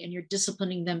day and you're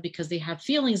disciplining them because they have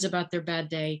feelings about their bad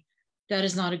day, that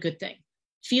is not a good thing.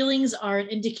 Feelings are an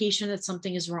indication that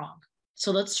something is wrong.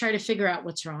 So let's try to figure out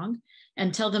what's wrong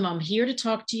and tell them, I'm here to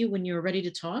talk to you when you're ready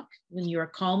to talk, when you are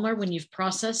calmer, when you've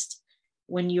processed,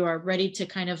 when you are ready to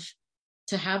kind of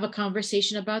to have a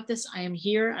conversation about this. I am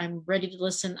here. I'm ready to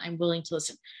listen. I'm willing to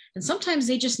listen. And sometimes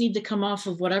they just need to come off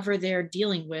of whatever they're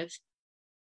dealing with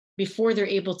before they're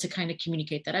able to kind of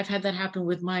communicate that. I've had that happen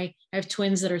with I have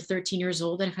twins that are 13 years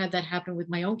old. I've had that happen with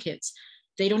my own kids.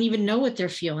 They don't even know what they're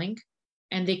feeling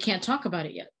and they can't talk about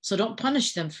it yet. So don't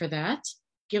punish them for that.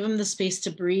 Give them the space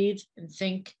to breathe and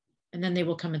think, and then they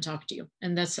will come and talk to you.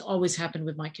 And that's always happened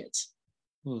with my kids.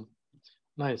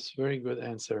 Nice. Very good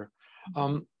answer.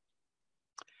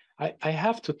 I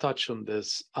have to touch on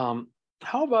this.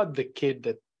 How about the kid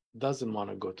that doesn't want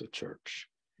to go to church?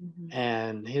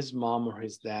 And his mom or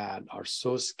his dad are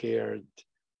so scared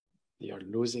they are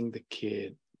losing the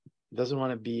kid, doesn't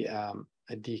want to be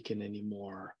a deacon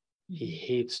anymore. He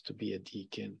hates to be a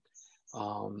deacon.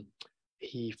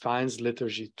 He finds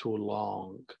liturgy too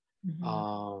long.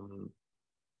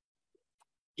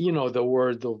 you know, the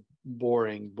word of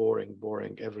boring, boring,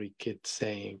 boring, every kid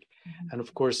saying. Mm-hmm. And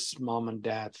of course, mom and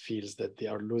dad feels that they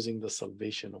are losing the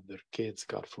salvation of their kids,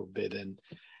 God forbid,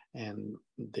 and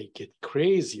they get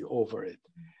crazy over it.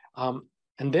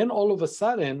 And then all of a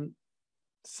sudden,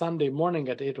 Sunday morning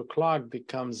at 8 o'clock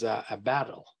becomes a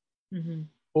battle. Mm-hmm.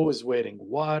 Who is wearing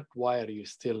what? Why are you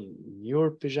still in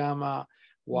your pajama?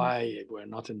 Why we're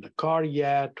not in the car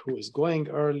yet? Who is going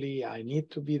early? I need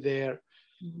to be there.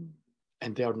 Mm-hmm.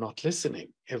 And they are not listening.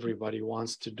 Everybody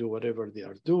wants to do whatever they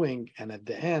are doing. And at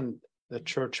the end, the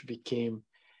church became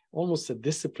almost a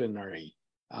disciplinary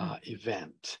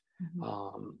event.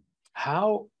 Mm-hmm.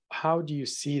 How do you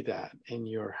see that in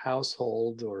your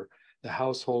household or the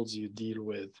households you deal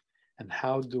with? And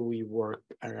how do we work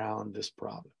around this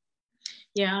problem?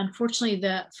 Yeah, unfortunately,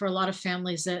 that for a lot of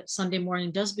families, that Sunday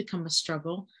morning does become a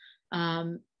struggle.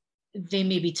 They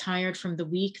may be tired from the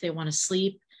week, they want to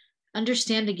sleep.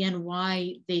 Understand again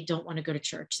why they don't want to go to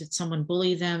church. Did someone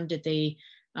bully them? Did they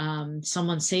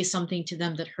someone say something to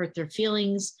them that hurt their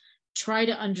feelings? Try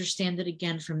to understand it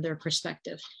again from their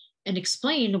perspective and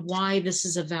explain why this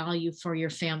is a value for your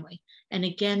family. And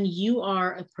again, you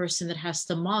are a person that has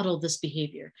to model this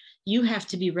behavior. You have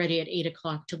to be ready at 8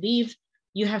 o'clock to leave.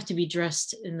 You have to be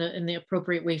dressed in the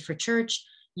appropriate way for church.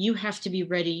 You have to be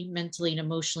ready mentally and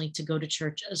emotionally to go to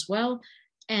church as well.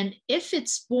 And if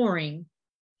it's boring,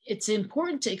 it's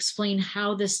important to explain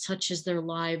how this touches their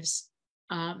lives,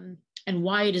 and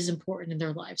why it is important in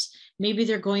their lives. Maybe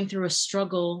they're going through a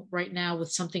struggle right now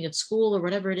with something at school or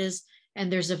whatever it is,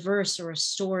 and there's a verse or a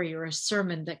story or a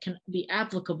sermon that can be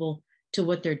applicable to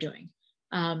what they're doing.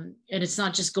 And it's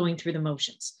not just going through the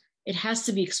motions. It has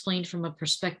to be explained from a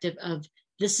perspective of,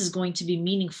 this is going to be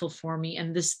meaningful for me,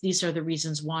 and these are the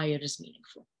reasons why it is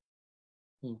meaningful.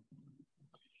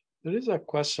 There is a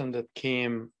question that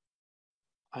came.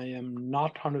 I am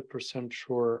not 100%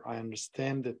 sure I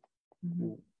understand it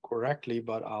correctly,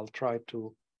 but I'll try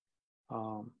to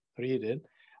read it.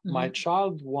 My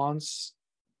child wants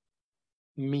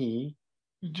me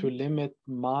to limit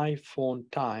my phone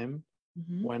time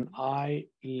when I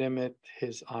limit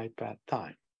his iPad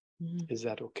time. Is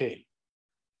that okay?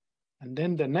 And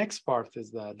then the next part is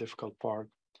the difficult part.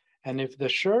 And if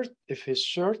his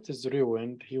shirt is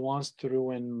ruined, he wants to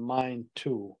ruin mine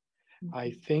too.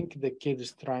 I think the kid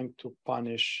is trying to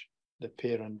punish the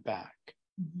parent back.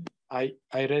 I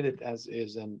read it as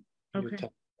is, and you tell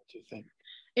me what you think.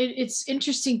 It's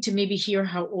interesting to maybe hear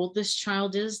how old this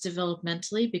child is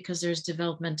developmentally, because there's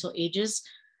developmental ages.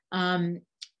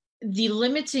 The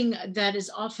limiting that is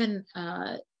often,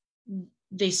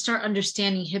 they start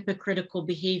understanding hypocritical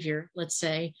behavior, let's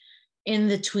say, in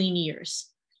the tween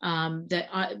years.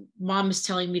 That mom is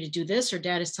telling me to do this, or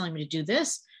dad is telling me to do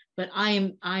this, but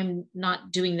I'm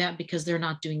not doing that because they're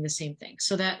not doing the same thing.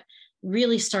 So that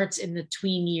really starts in the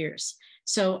tween years.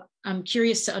 So I'm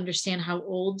curious to understand how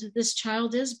old this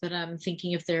child is, but I'm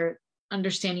thinking if they're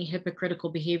understanding hypocritical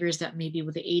behaviors, that maybe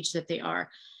with the age that they are.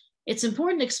 It's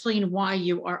important to explain why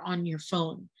you are on your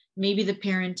phone. Maybe the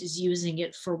parent is using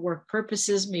it for work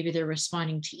purposes. Maybe they're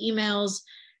responding to emails.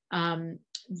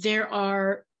 There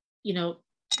are,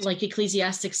 like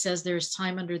Ecclesiastes says, there's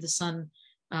time under the sun,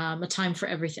 a time for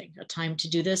everything, a time to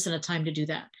do this and a time to do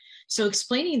that. So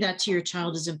explaining that to your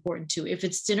child is important too. If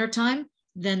it's dinner time,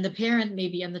 then the parent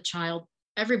maybe and the child,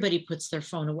 everybody puts their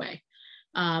phone away.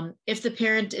 If the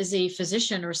parent is a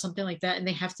physician or something like that, and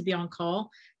they have to be on call,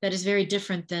 that is very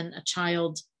different than a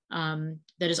child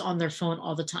that is on their phone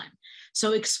all the time.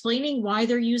 So explaining why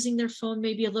they're using their phone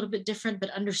may be a little bit different, but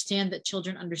understand that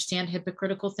children understand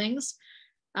hypocritical things.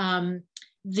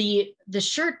 The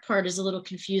shirt part is a little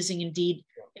confusing indeed.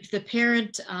 If the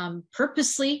parent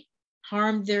purposely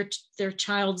harmed their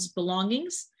child's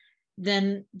belongings,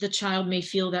 then the child may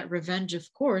feel that revenge, of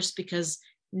course, because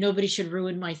nobody should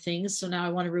ruin my things. So now I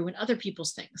want to ruin other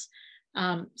people's things.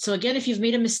 So again, if you've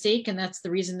made a mistake and that's the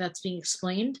reason that's being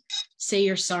explained, say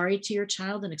you're sorry to your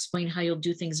child and explain how you'll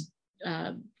do things,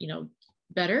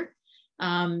 better.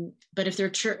 But if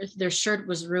their shirt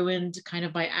was ruined kind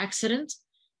of by accident,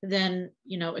 then,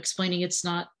 explaining it's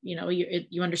not,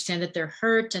 you understand that they're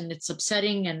hurt and it's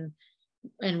upsetting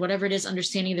and whatever it is,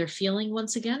 understanding their feeling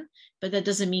once again, but that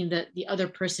doesn't mean that the other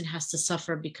person has to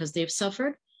suffer because they've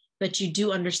suffered, but you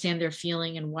do understand their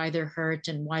feeling and why they're hurt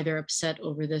and why they're upset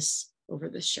over this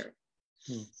shirt.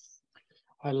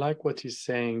 I like what he's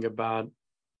saying about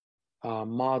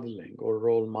modeling or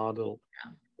role model.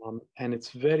 Yeah. And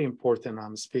it's very important.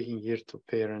 I'm speaking here to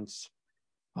parents.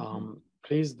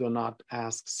 Please do not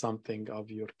ask something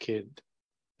of your kid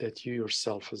that you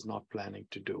yourself is not planning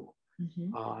to do.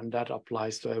 And that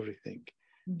applies to everything.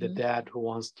 The dad who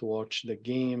wants to watch the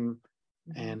game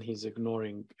and he's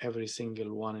ignoring every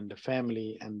single one in the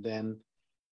family. And then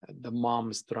the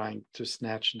mom is trying to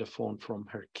snatch the phone from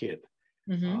her kid.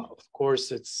 Of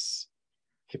course, it's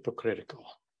hypocritical.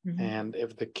 And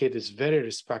if the kid is very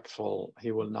respectful,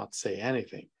 he will not say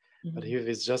anything. But if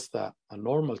it's just a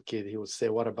normal kid, he will say,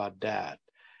 "What about dad?"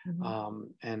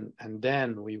 And then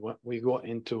we go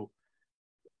into,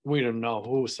 we don't know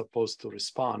who's supposed to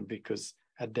respond, because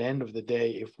at the end of the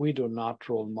day, if we do not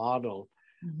role model,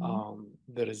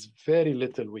 there is very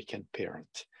little we can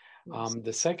parent. Yes.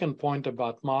 The second point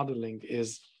about modeling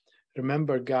is,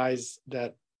 remember, guys,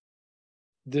 that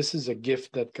this is a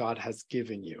gift that God has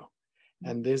given you.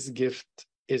 And this gift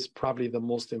is probably the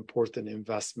most important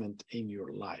investment in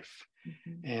your life.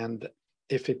 And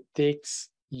if it takes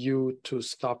you to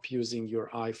stop using your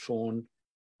iPhone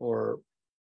or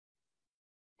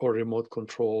remote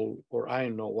control, or I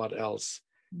don't know what else,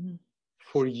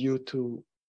 for you to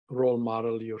role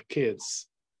model your kids,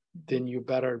 then you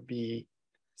better be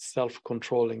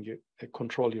self-controlling,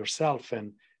 control yourself,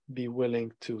 and be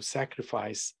willing to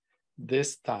sacrifice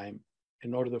this time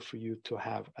in order for you to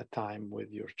have a time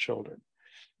with your children.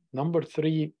 Number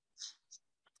three,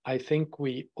 I think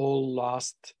we all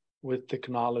lost with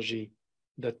technology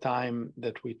the time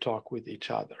that we talk with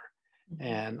each other.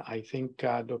 And I think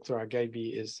Dr.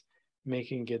 Agaibi is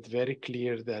making it very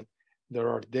clear that there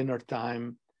are dinner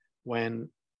time when,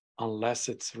 unless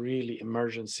it's really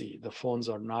emergency, the phones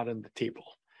are not on the table,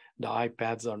 the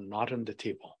iPads are not on the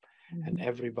table, and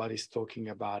everybody's talking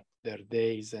about their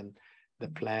days and the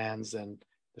plans and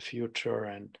the future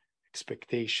and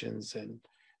expectations and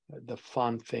the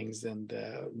fun things and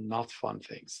the not fun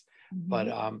things. But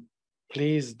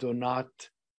please do not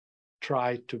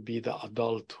try to be the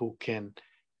adult who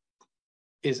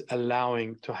is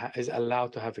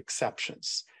allowed to have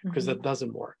exceptions, because that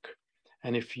doesn't work.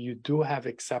 And if you do have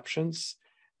exceptions,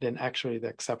 then actually the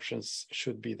exceptions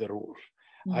should be the rule.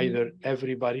 Either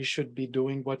everybody should be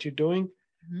doing what you're doing,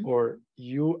 or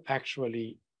you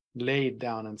actually lay it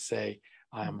down and say,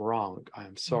 "I am wrong, I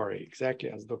am sorry," exactly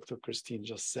as Dr. Christine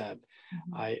just said.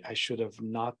 I should have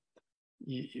not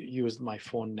used my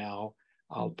phone now.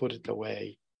 I'll put it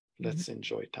away. Let's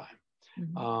enjoy time.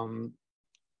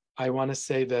 I want to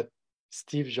say that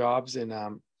Steve Jobs, in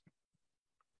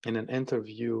an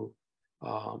interview,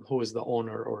 who is the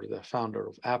owner or the founder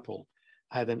of Apple,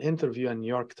 had an interview in New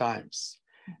York Times.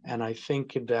 And I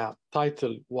think the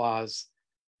title was,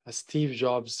 "Steve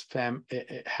Jobs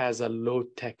has a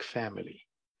low-tech family."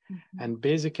 And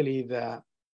basically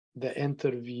the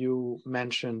interview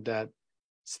mentioned that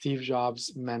Steve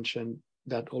Jobs mentioned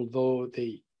that although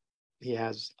he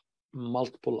has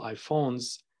multiple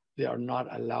iPhones, they are not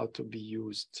allowed to be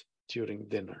used during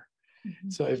dinner.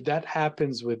 So if that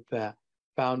happens with the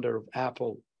founder of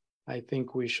Apple, I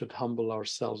think we should humble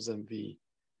ourselves and be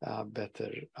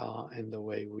better in the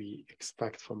way we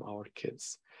expect from our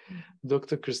kids.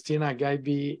 Dr. Christina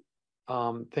Agaibi,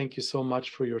 thank you so much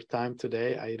for your time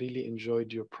today. I really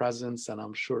enjoyed your presence, and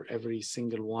I'm sure every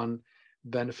single one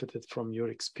benefited from your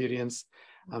experience.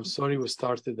 I'm sorry we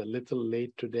started a little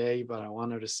late today, but I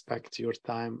want to respect your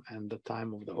time and the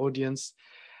time of the audience.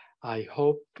 I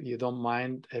hope you don't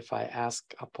mind if I ask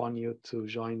upon you to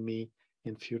join me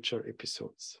in future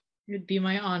episodes. It would be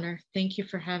my honor. Thank you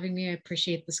for having me. I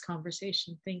appreciate this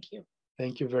conversation. Thank you.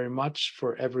 Thank you very much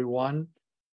for everyone.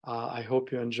 I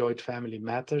hope you enjoyed Family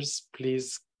Matters.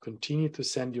 Please continue to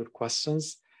send your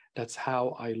questions. That's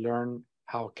how I learn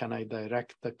how can I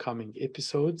direct the coming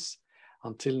episodes.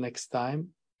 Until next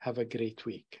time, have a great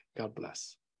week. God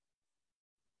bless.